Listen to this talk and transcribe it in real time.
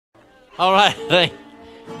All right,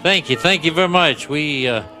 thank you very much. We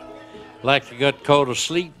like to got caught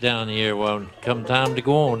asleep down here when come time to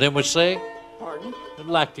go on. Then we say, Pardon? I'd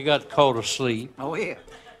like to got caught asleep. Oh, yeah.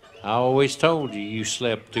 I always told you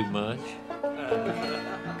slept too much.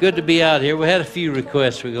 Good to be out here. We had a few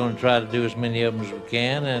requests. We're going to try to do as many of them as we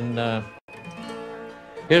can. And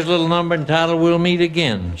here's a little number entitled "We'll Meet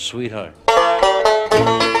Again, Sweetheart."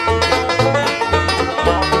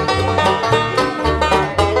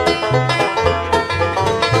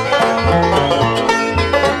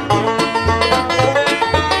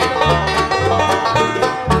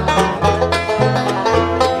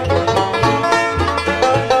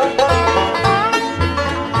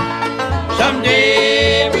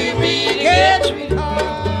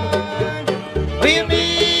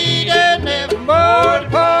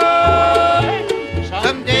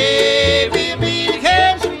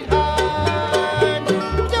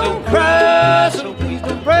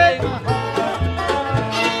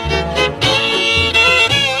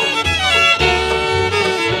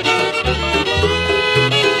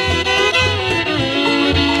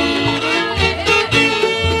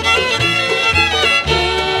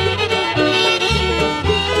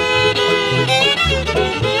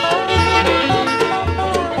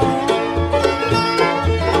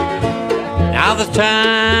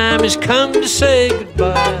 Time has come to say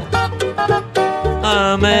goodbye.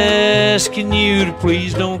 I'm asking you to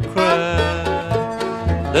please don't cry.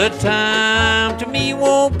 The time to me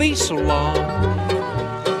won't be so long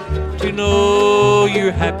to know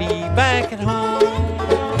you're happy back at home.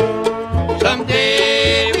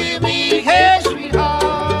 Someday we'll meet again,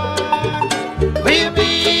 sweetheart. We'll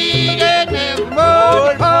meet and never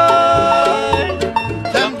more apart.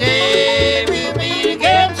 Someday we'll meet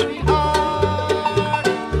again, sweetheart.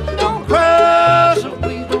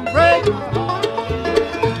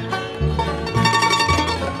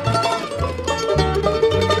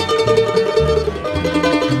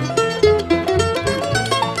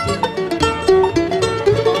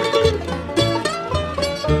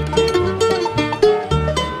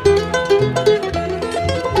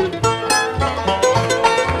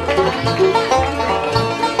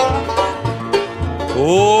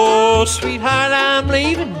 Oh, sweetheart, I'm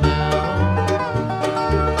leaving now.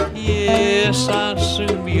 Yes, I'll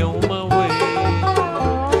soon be on my way.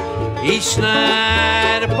 Each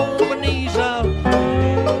night upon my knees I'll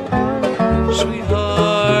pray.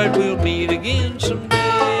 Sweetheart, we'll meet again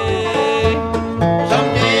someday.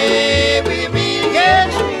 Someday we'll meet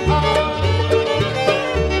again, sweetheart.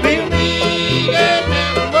 We'll meet and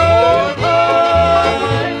never more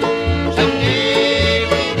apart. Someday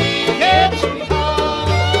we'll meet again, sweetheart.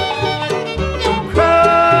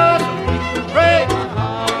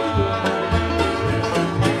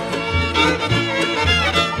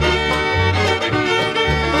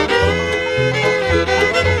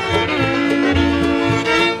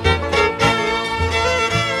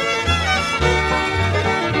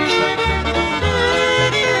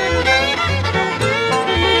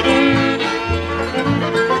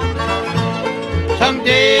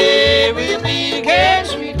 Someday we'll meet again,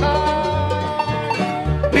 sweetheart.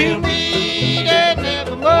 We'll meet and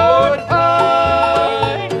never more apart.